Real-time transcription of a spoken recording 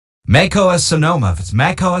MacOS Sonoma vs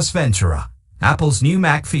MacOS Ventura. Apple's new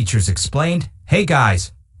Mac features explained. Hey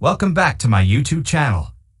guys, welcome back to my YouTube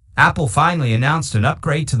channel. Apple finally announced an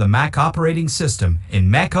upgrade to the Mac operating system in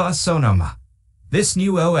macOS Sonoma. This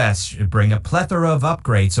new OS should bring a plethora of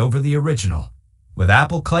upgrades over the original, with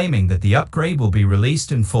Apple claiming that the upgrade will be released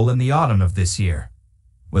in full in the autumn of this year.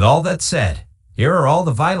 With all that said, here are all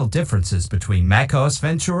the vital differences between macOS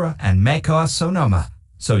Ventura and macOS Sonoma,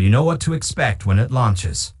 so you know what to expect when it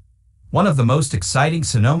launches. One of the most exciting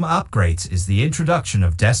Sonoma upgrades is the introduction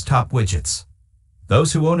of desktop widgets.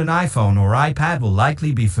 Those who own an iPhone or iPad will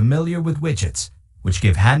likely be familiar with widgets, which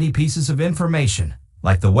give handy pieces of information,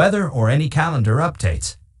 like the weather or any calendar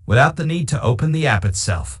updates, without the need to open the app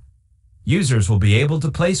itself. Users will be able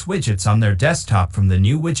to place widgets on their desktop from the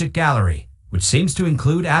new widget gallery, which seems to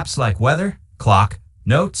include apps like weather, clock,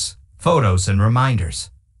 notes, photos, and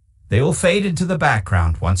reminders. They will fade into the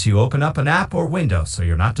background once you open up an app or window, so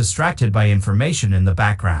you're not distracted by information in the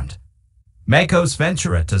background. macOS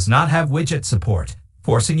Ventura does not have widget support,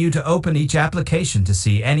 forcing you to open each application to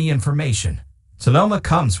see any information. Sonoma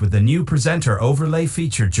comes with the new presenter overlay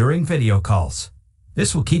feature during video calls.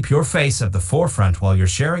 This will keep your face at the forefront while you're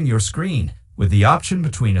sharing your screen, with the option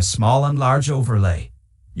between a small and large overlay.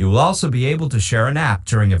 You will also be able to share an app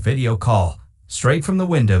during a video call, straight from the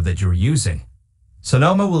window that you're using.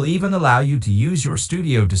 Sonoma will even allow you to use your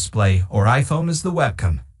studio display or iPhone as the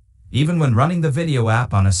webcam, even when running the video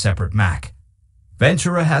app on a separate Mac.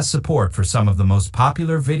 Ventura has support for some of the most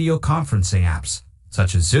popular video conferencing apps,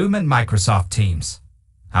 such as Zoom and Microsoft Teams.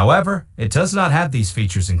 However, it does not have these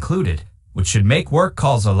features included, which should make work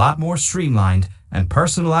calls a lot more streamlined and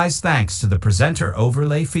personalized thanks to the presenter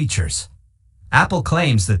overlay features. Apple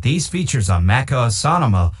claims that these features on macOS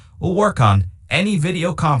Sonoma will work on any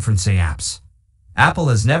video conferencing apps. Apple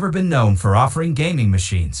has never been known for offering gaming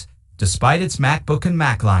machines, despite its MacBook and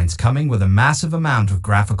Mac lines coming with a massive amount of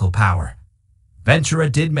graphical power. Ventura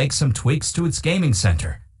did make some tweaks to its gaming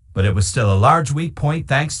center, but it was still a large weak point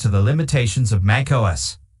thanks to the limitations of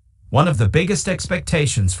macOS. One of the biggest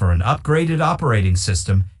expectations for an upgraded operating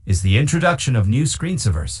system is the introduction of new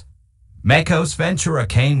screensavers. macOS Ventura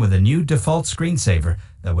came with a new default screensaver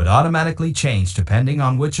that would automatically change depending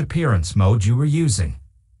on which appearance mode you were using.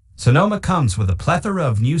 Sonoma comes with a plethora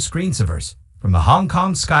of new screensavers, from the Hong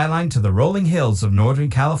Kong skyline to the rolling hills of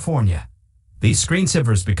Northern California. These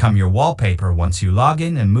screensavers become your wallpaper once you log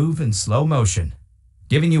in and move in slow motion,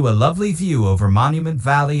 giving you a lovely view over Monument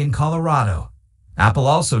Valley in Colorado. Apple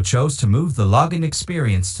also chose to move the login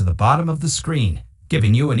experience to the bottom of the screen,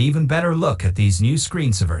 giving you an even better look at these new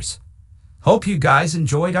screensavers. Hope you guys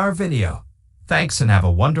enjoyed our video. Thanks and have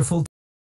a wonderful day.